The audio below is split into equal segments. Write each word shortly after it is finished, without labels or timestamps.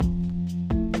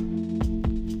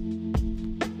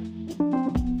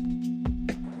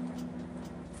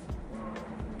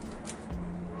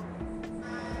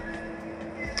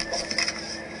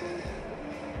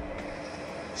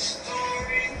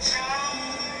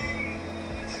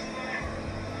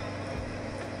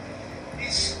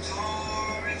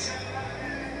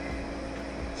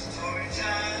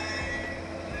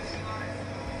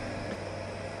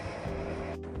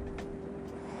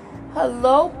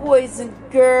Hello, boys and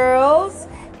girls.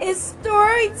 It's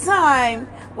story time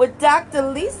with Dr.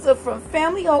 Lisa from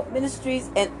Family Hope Ministries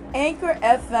and Anchor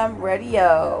FM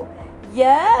Radio.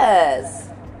 Yes.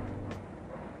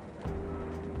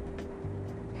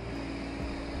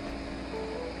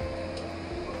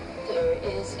 There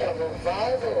is a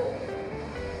revival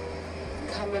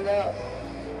coming up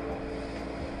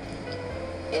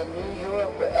in New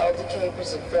York with Elder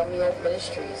Capers and Family Hope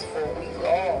Ministries for a week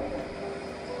long.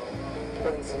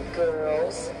 Boys and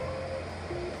girls.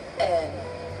 And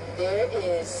there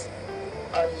is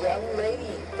a young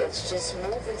lady that's just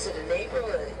moved into the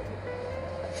neighborhood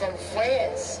from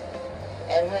France,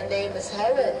 and her name is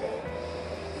Helen.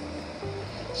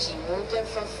 She moved in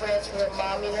from France with her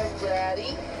mommy and her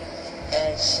daddy,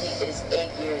 and she is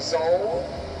 8 years old,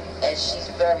 and she's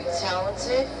very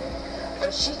talented,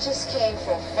 but she just came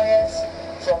from France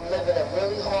from living a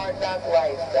really hard knock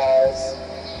life, guys.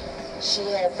 She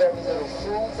had very little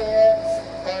food there.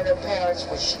 Her and her parents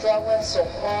were struggling so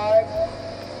hard,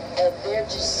 and they're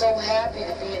just so happy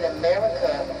to be in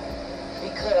America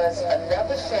because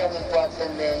another family brought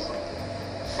them in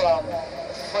from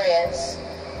France,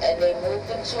 and they moved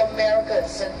them to America and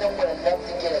sent them with enough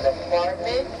to get an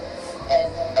apartment and,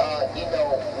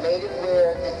 made it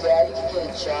where the daddy could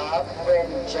get a job, a brand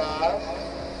new job,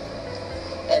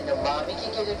 and the mommy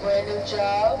could get a brand new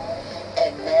job,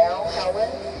 and now Helen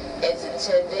is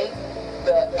attending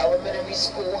the elementary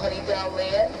school, Honeydale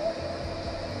Land.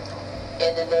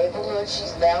 In the neighborhood,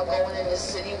 she's now going in the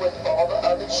city with all the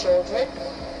other children,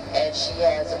 and she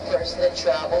has a person that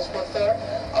travels with her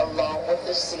along with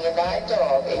the CNI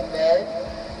dog, amen?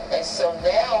 And so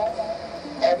now,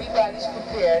 everybody's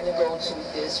preparing to go to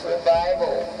this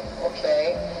revival,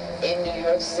 okay, in New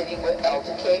York City with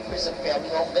Elder Capers and Family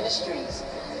Hope Ministries.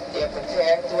 They're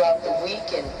preparing throughout the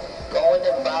week and going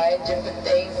and buying different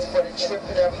things for the trip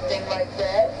and everything like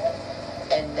that.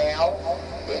 And now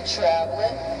they're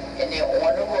traveling and they're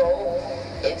on the road.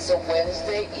 It's a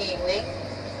Wednesday evening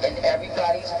and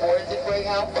everybody's boarded the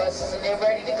Greyhound buses and they're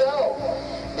ready to go.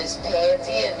 Miss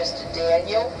Pansy and Mr.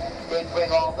 Daniel, they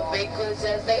bring all the baked goods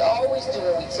as they always do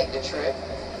when we take a trip.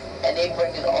 And they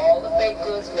bring in all the baked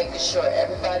goods, making sure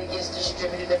everybody gets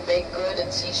distributed a baked good, a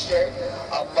t-shirt,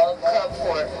 a mug cup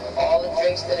for all the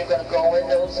drinks that are going to go in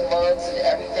those mugs and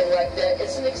everything like that.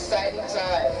 It's an exciting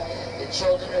time. The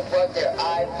children have brought their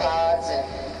iPods and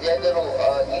their little,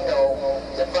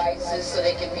 devices so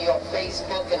they can be on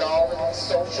Facebook and all the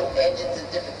social engines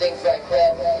and different things like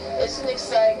that. It's an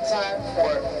exciting time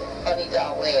for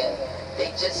Honeydale Land.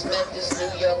 They just met this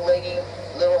new young lady,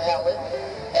 little Helen.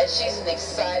 And she's an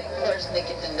exciting person to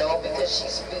get to know because she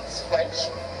speaks French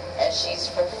and she's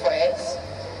from France.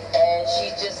 And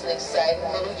she's just an exciting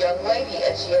little young lady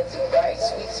and she has a bright,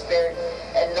 sweet spirit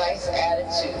and nice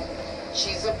attitude.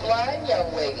 She's a blind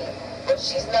young lady, but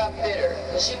she's not bitter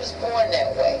because she was born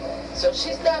that way. So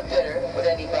she's not bitter with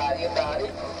anybody about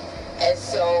it. And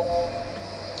so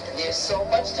there's so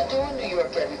much to do in New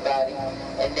York, everybody.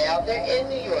 And now they're in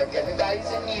New York. Everybody's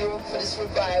in New York for this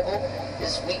revival,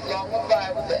 this week-long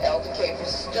revival that Elder Capers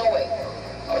is doing.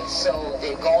 And so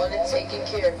they're going and taking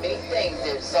care of many things.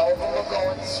 Some of them are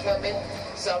going swimming.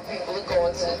 Some people are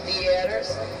going to the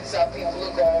theaters. Some people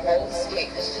are going roller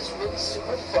skating. It's just really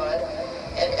super fun.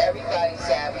 And everybody's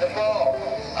having a ball.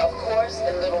 Of course,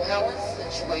 in little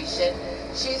Helen's situation,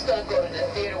 she's going to go to the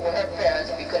theater with her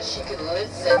parents because she can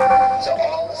listen to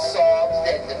all the songs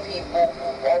that the people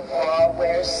on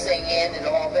Broadway are singing and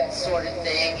all that sort of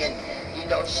thing. And,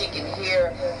 she can hear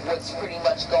what's pretty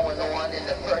much going on. And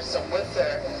the person with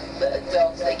her, the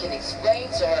adults, they can explain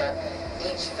to her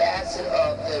each facet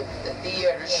of the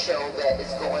theater show that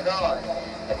is going on.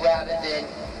 Rather than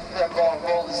her going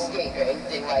roller skate or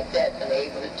anything like that, and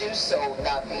able to do so,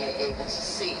 not being able to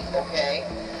see, okay?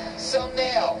 So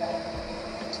now,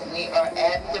 we are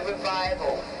at the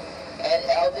revival, and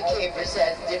Elder Capers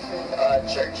has different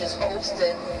churches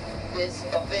hosting this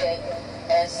event,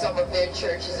 and some of their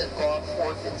churches have gone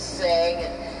forth and sang,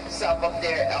 and some of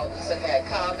their elders have had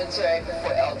commentary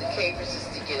before Elder Capers is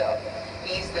to get up.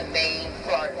 He's the main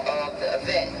part of the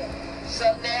event.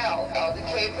 So now, Elder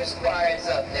Capers choir is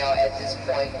up now at this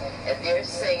point, and they're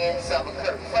singing some of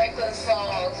Kirk Franklin's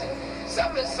songs, and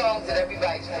some of the songs that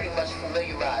everybody's pretty much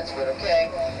familiarized with, okay?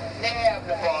 They're having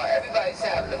a ball. Everybody's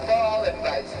having a ball.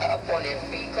 Everybody's up on their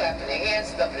feet, clapping their hands,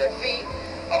 stumping their feet.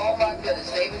 Oh my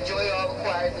goodness, they've enjoyed all the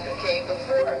choirs that have came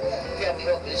before. Family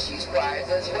Hope Ministries choirs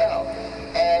as well.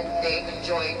 And they've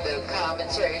enjoyed the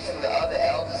commentaries from the other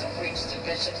elders and preachers and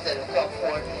bishops that have come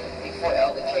forth before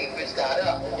Elder Capers got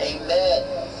up. Amen.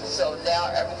 So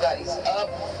now everybody's up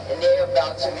and they're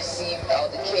about to receive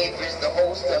Elder Capers. The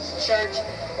host of the church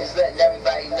is letting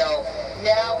everybody know.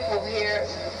 Now we will hear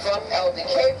from Elder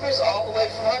Capers all the way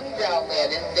from Honeydown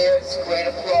Land, and there's great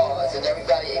applause, and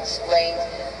everybody exclaims,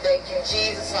 "Thank you,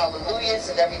 Jesus, hallelujahs,"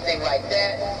 and everything like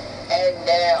that. And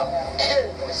now,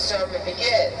 the sermon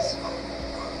begins.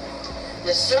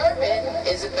 The sermon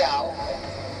is about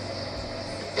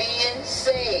being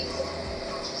saved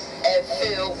and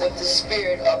filled with the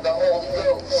Spirit of the Holy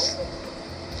Ghost.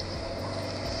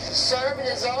 The sermon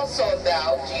is also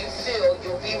about, do you feel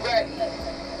you'll be ready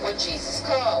when Jesus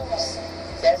comes?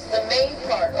 That's the main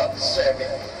part of the sermon.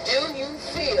 Do you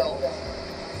feel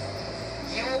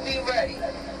you will be ready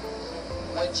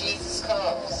when Jesus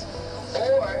comes?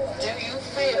 Or do you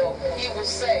feel he will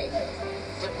say,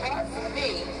 "Depart from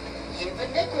me, ye of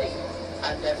iniquity,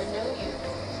 I never knew you"?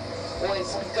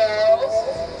 Boys and girls,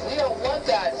 we don't want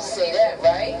God to say that,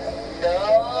 right?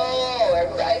 No.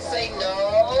 Everybody say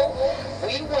no.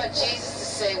 We want Jesus to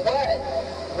say what?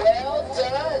 "Well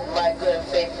done, my good and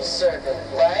faithful servant,"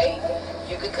 right?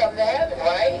 You can come to heaven,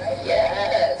 right?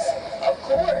 Yes, of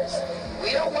course.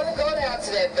 We don't want to go down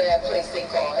to that bad place they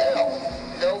call hell.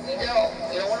 No, we don't.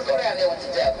 We don't want to go down there with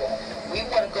the devil. We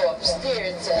want to go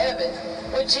upstairs to heaven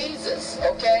with Jesus,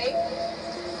 okay?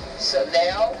 So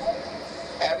now,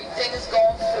 everything is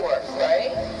going forth,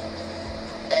 right?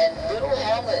 And little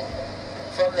Helen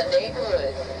from the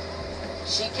neighborhood,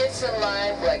 she gets in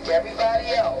line like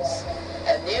everybody else.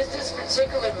 And there's this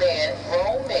particular man,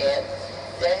 grown man,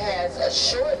 that has a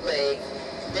short leg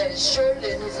that is shorter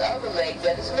than his other leg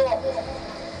that is normal.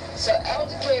 So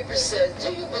Elder Caper says,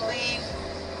 "Do you believe,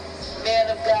 man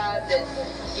of God, that,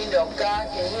 God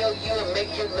can heal you and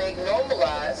make your leg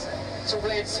normalize to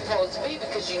where it's supposed to be?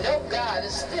 Because God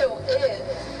is still in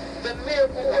the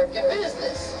miracle working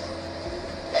business."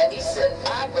 And he said,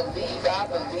 I believe.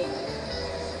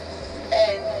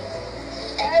 And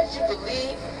as you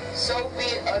believe, so be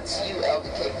it unto you, Elder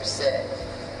Caper said.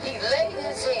 He laid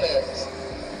his hands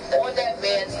on that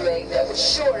man's leg that was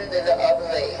shorter than the other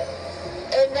leg.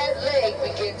 And that leg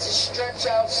began to stretch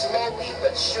out slowly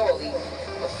but surely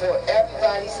before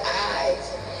everybody's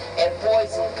eyes. And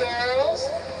boys and girls,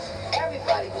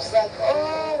 everybody was like,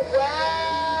 "Oh,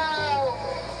 wow,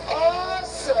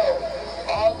 awesome."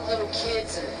 All the little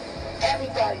kids and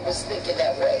everybody was thinking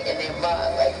that way in their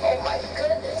mind, like, "Oh my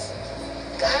goodness,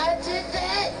 God did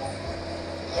that?"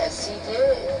 Yes, he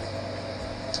did.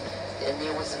 And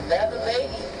there was another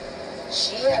lady.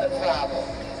 She had a problem.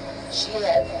 She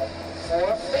had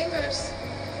 4 fingers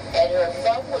and her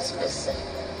thumb was missing.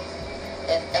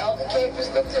 And Elder Capers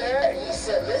looked at her and he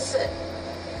said, "Listen,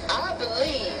 I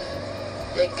believe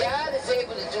that God is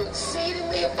able to do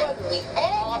exceedingly abundantly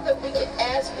all that we can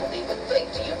ask, believe, and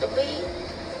think. Do you believe?"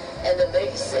 And the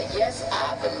lady said, "Yes,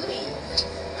 I believe."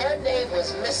 Her name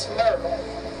was Miss Myrtle.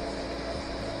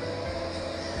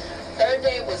 Her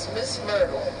name was Miss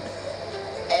Myrtle.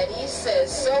 And he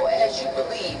says, "So as you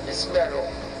believe, Miss Myrtle,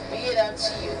 be it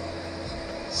unto you."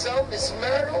 So Miss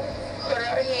Myrtle put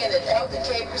her hand in Elder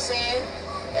Caper's hand,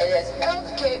 and as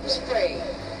Elder Capers prayed,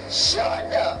 sure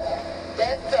enough,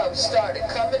 that thumb started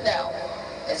coming out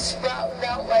and sprouting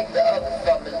out like the other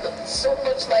thumb. It looked so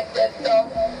much like that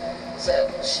thumb. So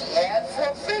she had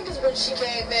 4 fingers when she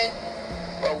came in,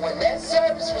 but when that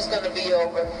service was going to be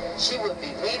over, she would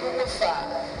be leaving with 5.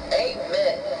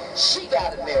 Amen. She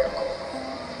got a miracle.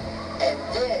 And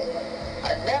then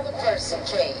another person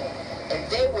came, and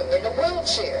they were in a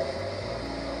wheelchair.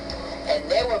 And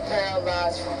they were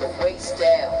paralyzed from the waist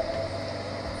down.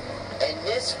 And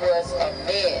this was a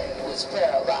man who was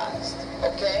paralyzed,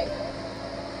 okay?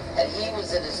 And he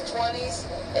was in his 20s,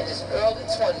 in his early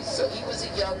 20s, so he was a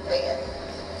young man.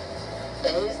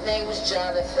 And his name was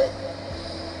Jonathan.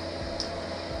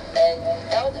 And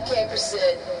Elder Caper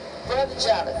said, "Brother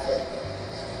Jonathan,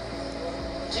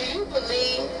 do you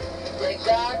believe that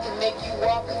God can make you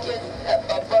walk again,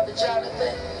 Brother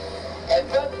Jonathan?" And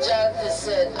Brother Jonathan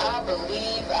said, I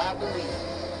believe.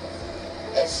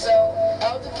 And so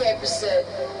Elder Caper said,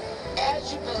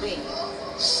 "As you believe,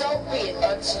 so be it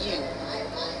unto you."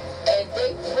 And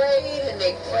they prayed and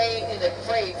they prayed and they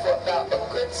prayed for about a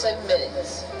good 10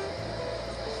 minutes.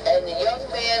 And the young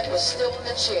man was still in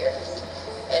the chair.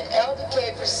 And Elder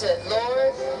Caper said,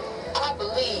 "Lord, I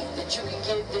believe that you can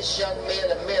give this young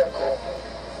man a miracle.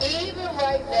 Even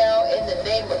right now, in the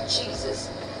name of Jesus,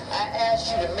 I ask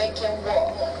you to make him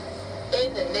walk.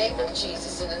 In the name of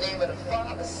Jesus, in the name of the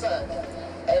Father, Son,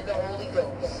 and the Holy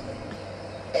Ghost."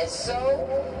 And so,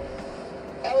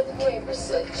 Elder Caper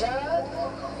said, "John,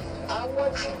 I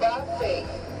want you by faith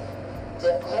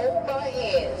to hold my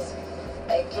hands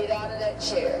and get out of that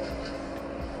chair."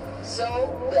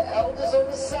 So the elders on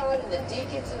the side and the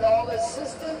deacons and all the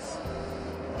assistants,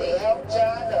 they helped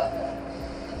John up.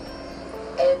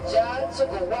 And John took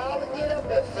a while to get up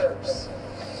at first.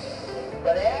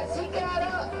 But as he got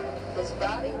up, his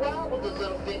body wobbled a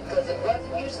little bit because it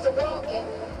wasn't used to walking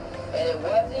and it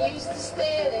wasn't used to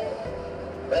standing.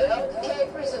 But Elder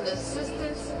Capers and the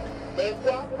assistants, they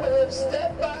walked with him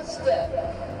step by step,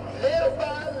 little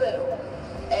by little.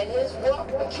 And his walk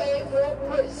became more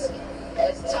brisk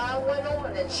as time went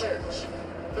on in church.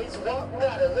 His walk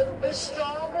got a little bit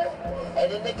stronger,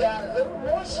 and then it got a little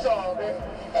more stronger,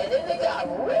 and then it got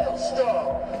real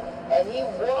strong. And he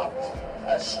walked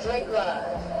a straight line,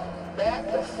 back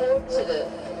and forth to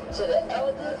the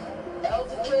elder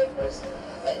Capers,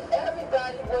 and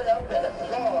everybody went up and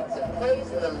applause and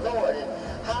praising the Lord and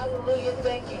hallelujah,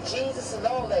 thank you, Jesus, and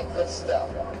all that good stuff.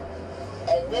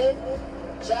 And then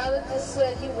Jonathan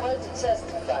said he wanted to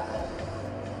testify.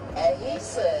 And he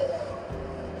said,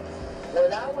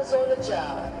 when I was on the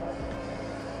job,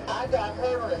 I got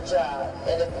hurt on the job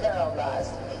and it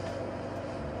paralyzed me.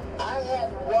 I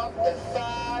hadn't walked in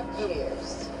 5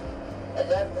 years. And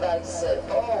everybody said,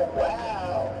 oh,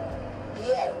 wow. He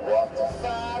hadn't walked in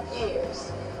 5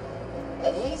 years.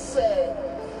 And he said,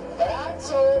 but I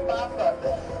told my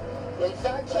mother that if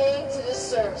I came to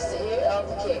this service to hear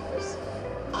Elder Capers,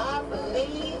 I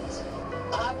believed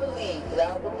that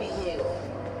I would be healed.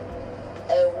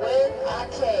 And when I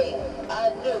came,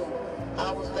 I knew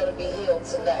I was going to be healed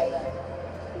tonight.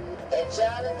 And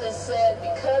Jonathan said,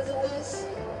 because of this,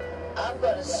 I'm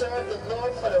going to serve the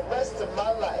Lord for the rest of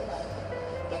my life.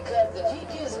 Because if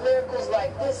he gives miracles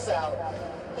like this out,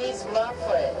 he's my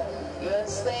friend. You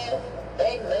understand?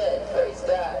 Amen. Praise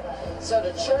God. So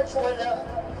the church went up.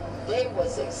 They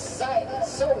was excited,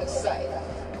 so excited.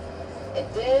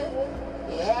 And then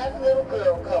he had a little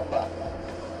girl come up.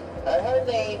 And her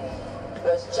name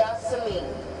was Jocelyn.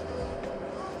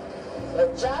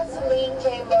 When Jocelyn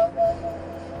came up,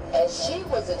 and she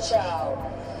was a child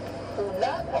who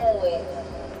not only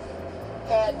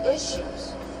had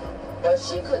issues, but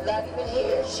she could not even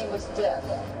hear. She was deaf.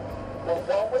 Well,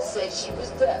 one would say she was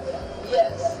deaf.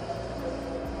 Yes.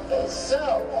 And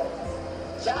so,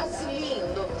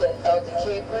 Jocelyn looked at Elder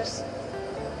Capers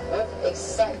with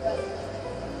excitement.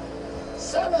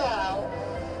 Somehow,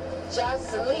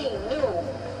 Jocelyn knew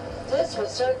this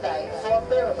was her night for a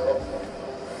miracle.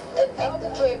 And Elder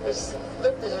Capers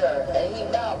looked at her and he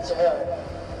bowed to her.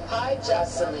 Hi,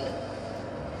 Jocelyn.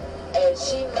 And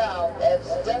she bowed as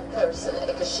a deaf person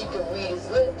because she could read his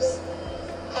lips.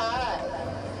 Hi,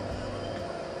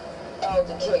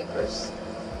 Elder Capers.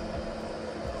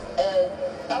 And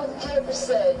Elder Capers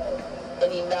said,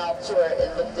 and he bowed to her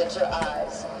and looked at her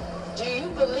eyes, do you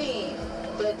believe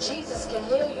that Jesus can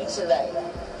heal you tonight?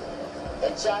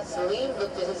 And Jocelyn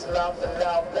looked at his mouth and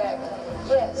bowed back,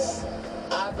 yes,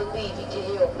 I believe he can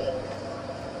heal me.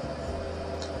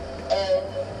 And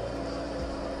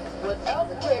what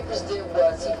Elder Capers did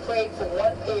was he prayed for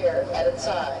one ear at a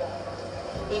time.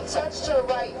 He touched her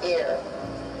right ear,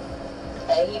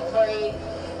 and he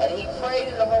prayed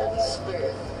in the Holy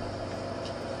Spirit.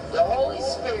 The Holy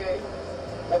Spirit,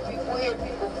 when people hear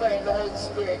people pray in the Holy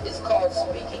Spirit, is called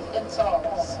speaking in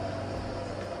tongues.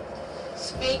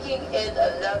 Speaking in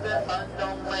another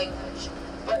unknown language,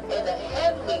 but in a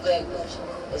heavenly language.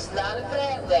 It's not a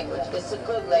bad language, it's a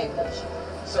good language.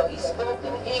 So he spoke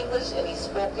in English and he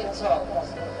spoke in tongues.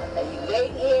 And he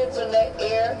laid hands on that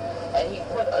ear and he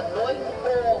put anointing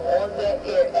oil on that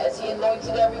ear as he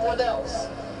anointed everyone else.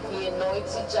 He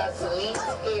anointed Jocelyn's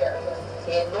ear.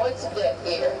 He anointed that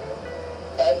ear.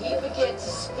 And he began to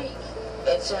speak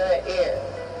into her ear.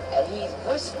 And he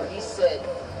whispered, he said,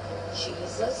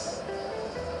 Jesus,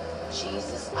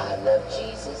 Jesus, I love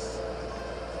Jesus.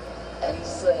 And he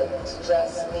said to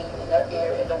Jocelyn in her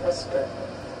ear in a whisper,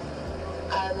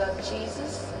 I love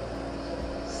Jesus.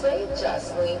 Say it,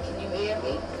 Jocelyn, can you hear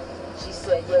me? She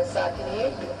said, yes, I can hear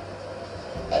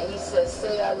you. And he said,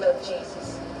 say I love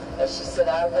Jesus. And she said,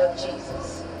 I love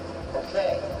Jesus.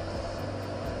 Okay.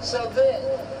 So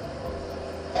then,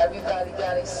 everybody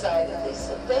got excited. They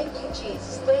said, thank you,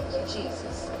 Jesus. Thank you,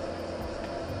 Jesus.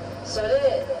 So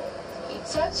then, he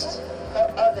touched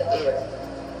her other ear.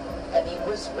 And he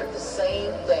whispered the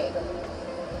same thing.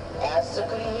 Asked her,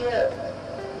 could he hear her?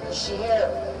 Could she hear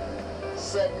him?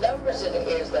 Said numbers in her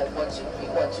ears like 1, 2, 3,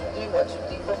 1, 2, 3, 1, 2,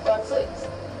 3, 4, 5, 6.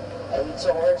 And he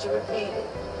told her to repeat it.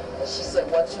 And she said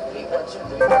 1, 2, 3, 1, 2,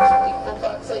 3, 1, 2, 3, 4,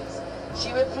 5, 6.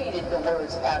 She repeated the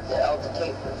words after Elder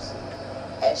Capers.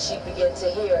 And she began to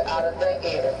hear out of that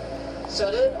ear.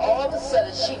 So then all of a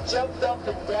sudden she jumped up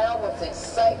and down with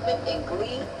excitement and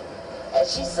glee. And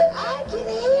she said, I can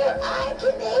hear, I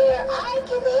can hear, I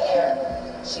can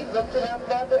hear. She looked at her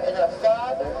mother and her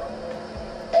father,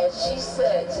 and she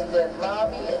said to them,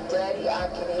 Mommy and Daddy, I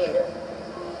can hear.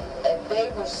 And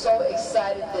they were so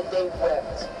excited that they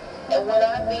wept. And when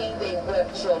I mean they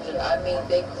wept, children, I mean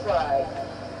they cried.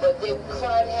 But they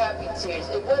cried happy tears.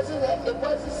 It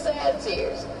wasn't sad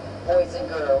tears, boys and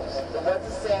girls. It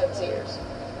wasn't sad tears.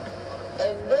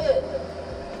 And then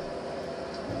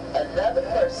another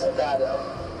person got up.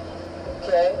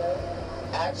 Okay?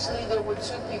 Actually, there were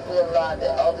two people in line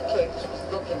that Elder Capers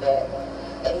was looking at.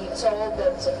 And he told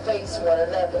them to face one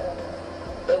another.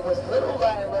 It was little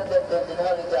Lila that lived in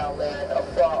Honeydown Land, or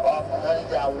far off in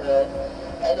Honeydown Land.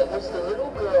 And it was the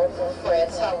little girl from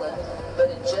France, Helen, but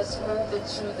had just moved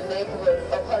into the neighborhood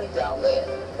of Honeydown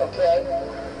Land, okay?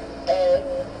 And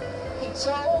he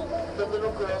told the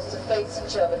little girls to face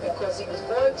each other because he was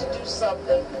going to do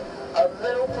something a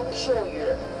little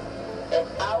peculiar and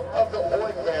out of the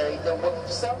ordinary than what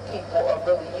some people are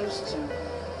really used to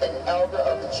an elder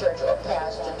of the church or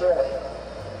pastor doing.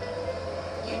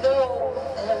 You know,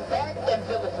 back in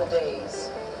biblical days,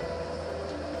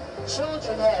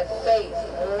 children had faith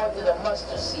more than a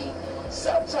mustard seed.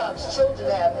 Sometimes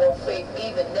children have more faith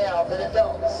even now than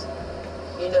adults.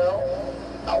 You know,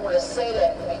 I want to say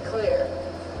that and be clear.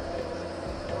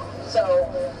 So,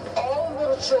 all the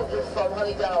little children from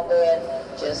Honeydown Land,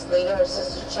 just Lena, her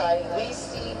sister Chai,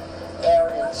 Lisi,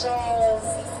 Aaron and Tone,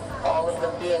 all of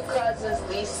them being cousins,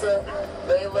 Lisa,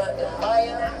 Layla, and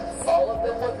Maya, all of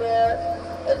them were there.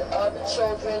 And other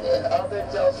children and other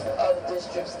adults from other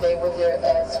districts, they were there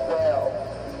as well.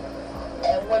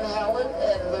 And when Helen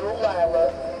and little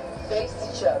Lila faced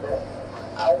each other,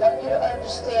 I want you to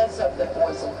understand something,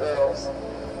 boys and girls.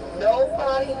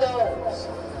 Nobody knows,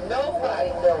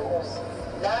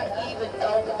 not even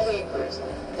Elder Capers,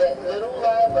 that little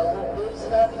Lila, who lives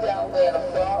in Honeydown Land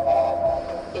afar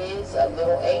off, is a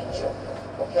little angel,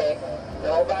 okay?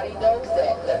 Nobody knows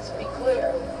that, let's be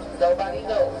clear. Nobody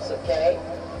knows, okay?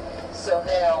 So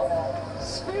now,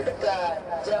 Spirit of God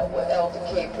dealt with Elder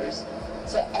Capers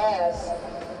to ask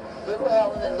little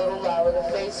Helen and little Lila to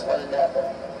face one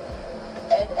another.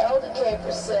 And Elder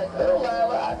Capers said, little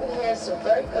Lila, I've been hearing some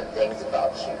very good things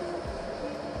about you.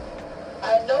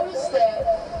 I noticed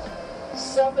that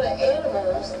some of the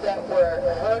animals that were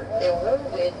hurt and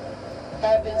wounded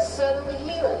have been suddenly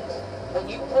healed when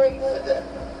you prayed for them.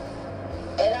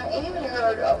 And I even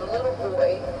heard of a little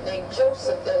boy named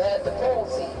Joseph that had the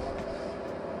palsy,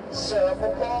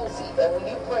 cerebral palsy, and when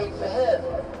you prayed for him,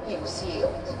 he was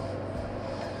healed.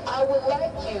 I would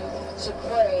like you to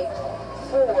pray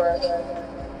for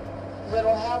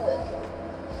little Helen,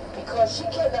 because she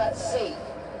cannot see.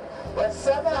 But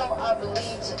somehow I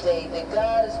believe today that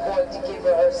God is going to give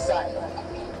her her sight.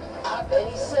 And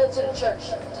he said to the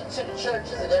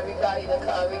churches and everybody in the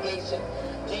congregation,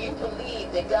 do you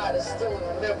believe that God is still in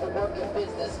the miracle working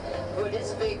business where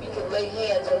this baby can lay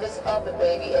hands on this other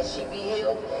baby and she be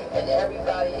healed? And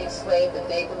everybody exclaimed that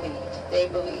they believe. They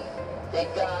believe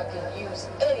that God can use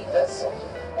any vessel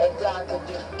and God can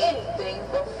do anything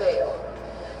but fail.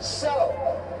 So,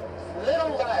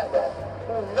 little Lila,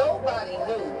 who nobody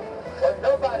knew or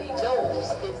nobody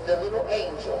knows is the little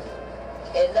angel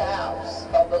in the house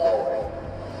of the Lord,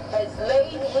 has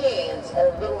laid hands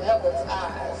on little Helen's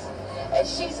eyes. And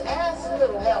she's asked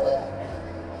little Helen,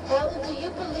 Helen, do you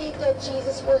believe that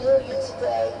Jesus will heal you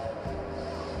today?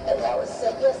 And Helen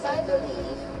said, yes, I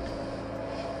believe.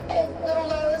 And little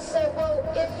Lila said, well,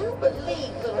 if you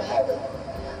believe, little Helen,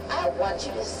 I want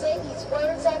you to say these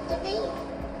words after me.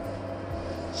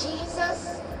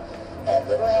 Jesus. And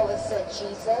little Helen said,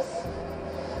 Jesus,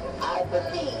 I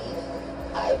believe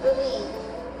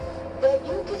that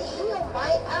you can heal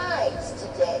my eyes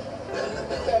today.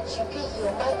 That you can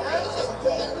heal my eyes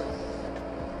today.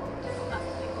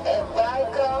 And by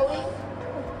golly,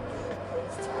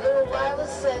 little Lila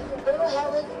said, little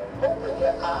Helen, open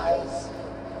your eyes.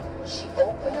 She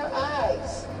opened her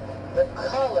eyes. The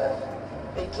color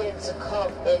began to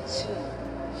come into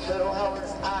little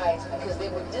Helen's eyes because they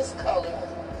were discolored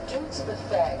due to the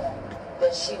fact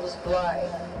that she was blind.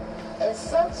 And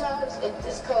sometimes in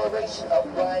discoloration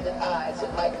of blinded eyes,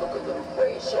 it might look a little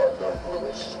grayish or a little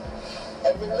bluish.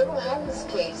 And in little Helen's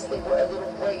case, they were a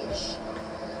little grayish.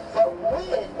 But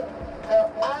when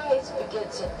her eyes began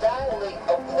to dilate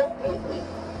appropriately,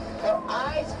 her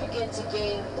eyes began to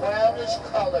gain brownish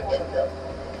color in them,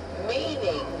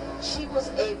 meaning she was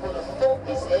able to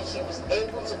focus and she was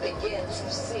able to begin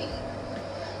to see.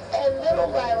 And little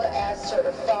Lila asked her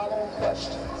the following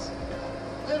questions.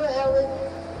 Little Helen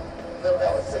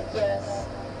said, yes.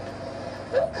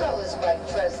 What color is my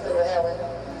dress, little Helen?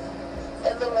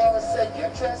 And little Helen said, your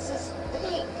dress is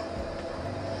pink.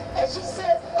 And she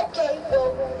said, okay,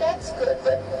 well, that's good,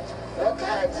 but what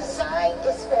kind of design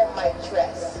is on my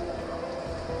dress?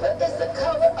 What is the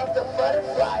color of the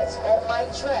butterflies on my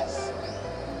dress?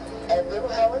 And little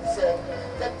Helen said,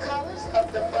 the colors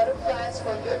of the butterflies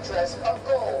on your dress are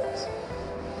gold.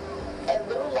 And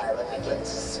little Lila began to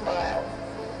smile.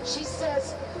 She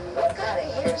says, what kind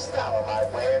of hairstyle am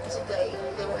I wearing today,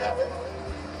 little Helen?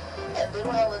 And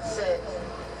little Helen said,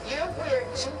 you're wearing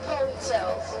 2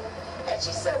 ponytails. And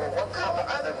she said, well, what color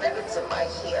are the ribbons in my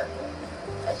hair?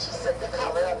 And she said, the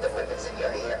color of the ribbons in your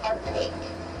hair are pink.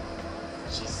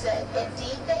 She said,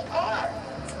 indeed they are.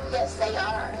 Yes, they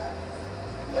are.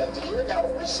 And do you know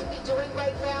what we should be doing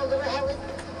right now, little Helen?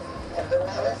 And little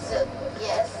Helen said,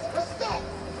 yes, what's that?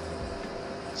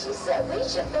 She said, we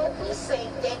should both be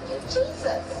saying thank you,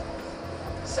 Jesus.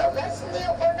 So let's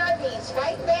kneel on our knees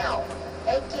right now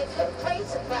and give him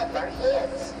praise and clap our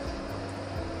hands.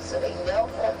 So they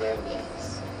knelt on their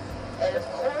knees. And of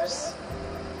course,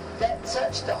 that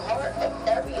touched the heart of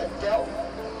every adult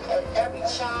and every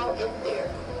child in there,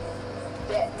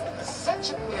 that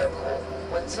such a miracle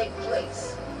would take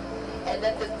place. And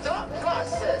that the thought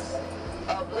process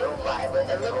of little Lila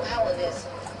and little Helen is,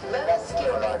 let us get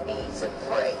on our knees and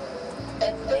pray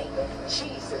and thank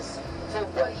Jesus for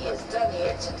what he has done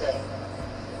here today.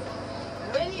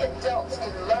 Many adults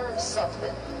can learn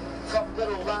something from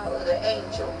little Lila the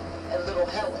angel and little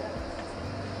Helen.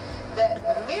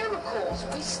 That miracles,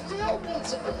 we still need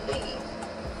to believe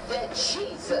that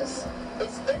Jesus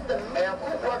is in the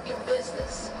miracle working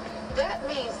business. That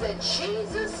means that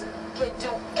Jesus can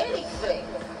do anything.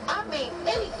 I mean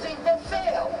anything but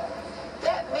fail.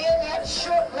 That man had a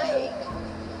short leg.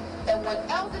 And when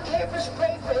Elder Capers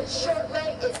prayed for his short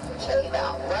leg, it came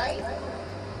out, right?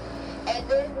 And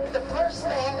then the person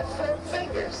that had 4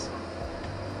 fingers,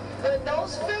 when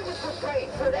those fingers were prayed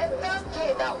for, that thumb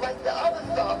came out like the other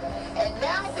thumb, and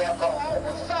now they'll go home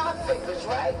with 5 fingers,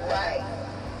 right? Right.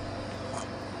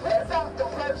 What about the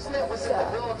person that was in the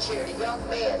wheelchair, the young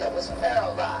man that was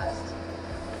paralyzed?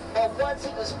 But once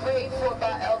he was prayed for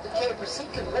by Elder Capers, he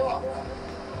could walk.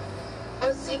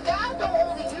 But see, God don't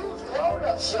only use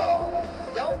grown-ups, y'all.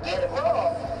 Don't get it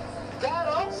wrong. God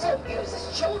also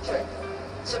uses children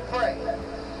to pray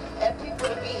and people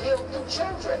to be healed through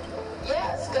children.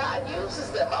 Yes, God uses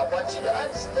them. I want you to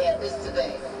understand this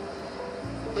today.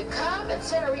 The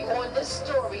commentary on this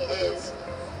story is,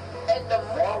 and the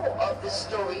moral of this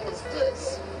story is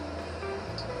this,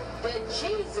 that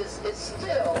Jesus is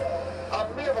still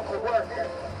a miracle worker.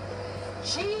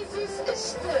 Jesus is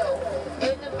still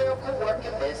in the miracle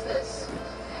working business.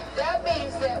 That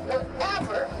means that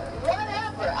whatever,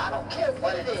 I don't care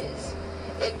what it is,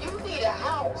 if you need a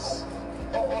house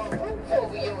or a roof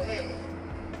over your head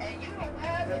and you don't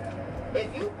have it,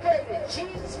 if you pray to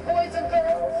Jesus, boys and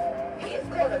girls, he's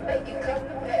going to make it come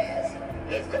to pass.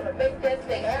 He's going to make that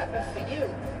thing happen for you.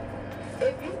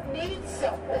 If you need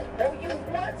something or you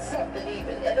want something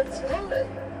even, and it's good,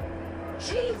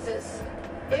 Jesus,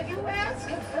 if you ask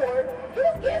him for it,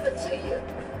 he'll give it to you.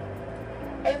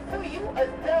 And for you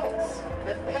adults,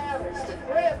 the parents, the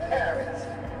grandparents,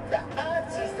 the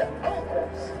aunties, the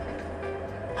uncles,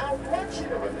 I want you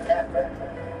to remember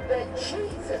that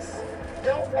Jesus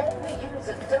don't only use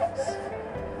adults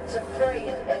to pray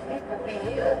and people be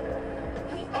healed.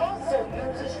 He also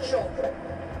uses children.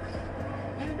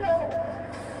 You know,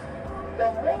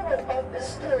 the moral of the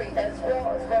story as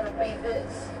well is going to be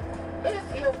this.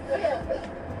 If your family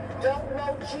don't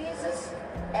know Jesus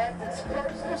as its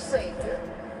personal Savior,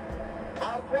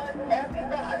 I want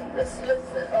everybody that's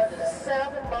listening under the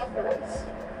sound of my voice,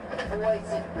 boys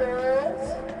and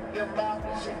girls, your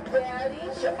mommies, your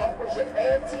daddies, your uncles, your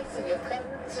aunties, and your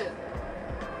cousins too.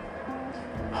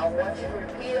 I want you to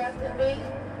repeat after me.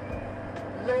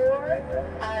 Lord,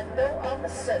 I know I'm a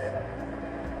sinner,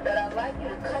 but I'd like you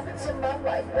to come into my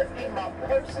life and be my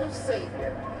personal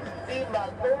Savior. Be my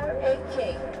Lord and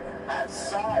King. I'm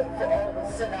sorry for all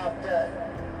the sin I've done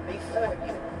before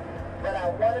you, but I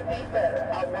want to be better.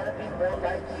 I want to be more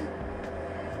like you.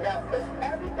 Now, if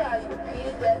everybody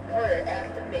repeated that prayer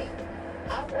after me,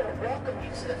 I want to welcome you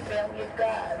to the family of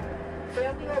God.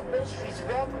 Family of Ministries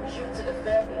welcomes you to the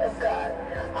family of God.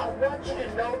 I want you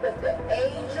to know that the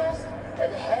angels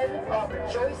in heaven are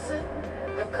rejoicing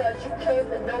because you came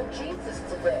to know Jesus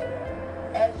today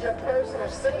as your personal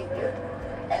Savior.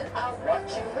 And I want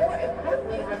you more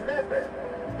importantly to remember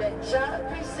that John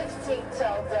 3:16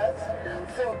 tells us,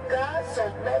 for God so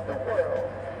loved the world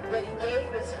that he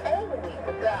gave his only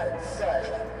begotten Son,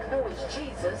 who is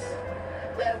Jesus,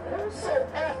 that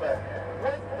whosoever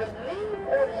would believe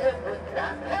on him would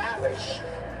not perish,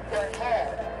 but have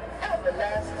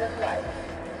in life.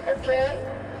 Okay?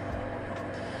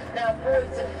 Now,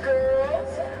 boys and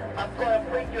girls, I'm going to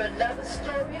bring you another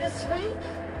story this week.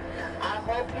 I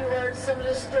hope you heard some of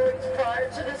the stories prior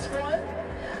to this one.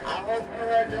 I hope you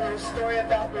heard the little story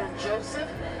about little Joseph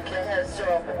that has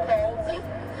cerebral palsy.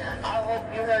 I hope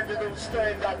you heard the little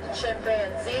story about the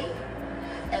chimpanzee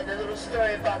and the little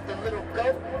story about the little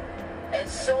goat and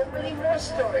so many more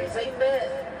stories. Amen.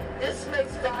 This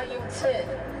makes volume 10.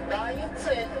 Volume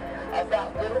 10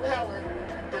 about little Helen,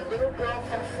 the little girl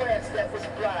from France that was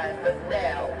blind, but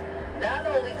now, not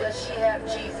only does she have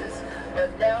Jesus,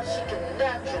 but now she can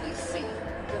naturally see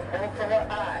through both of her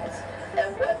eyes.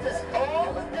 And what does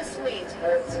all of this mean,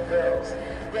 boys and girls?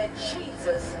 That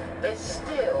Jesus is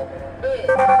still in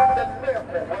the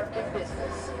miracle working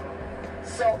business.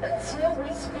 So until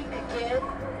we speak again,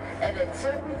 and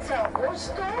until we tell more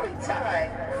story time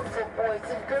for boys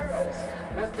and girls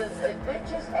with the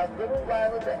adventures of little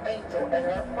Lila the angel and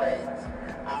her friends,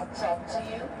 I'll talk to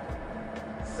you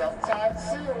sometime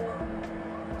soon.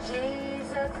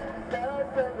 Jesus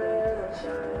loved the little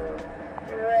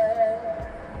children,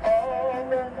 all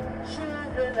the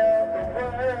children of the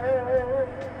world.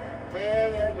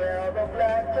 They are yellow,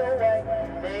 black, and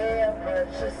white. They are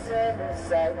precious in His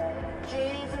sight.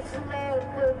 Jesus loved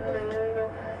the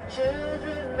little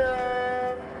children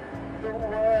of the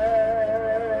world.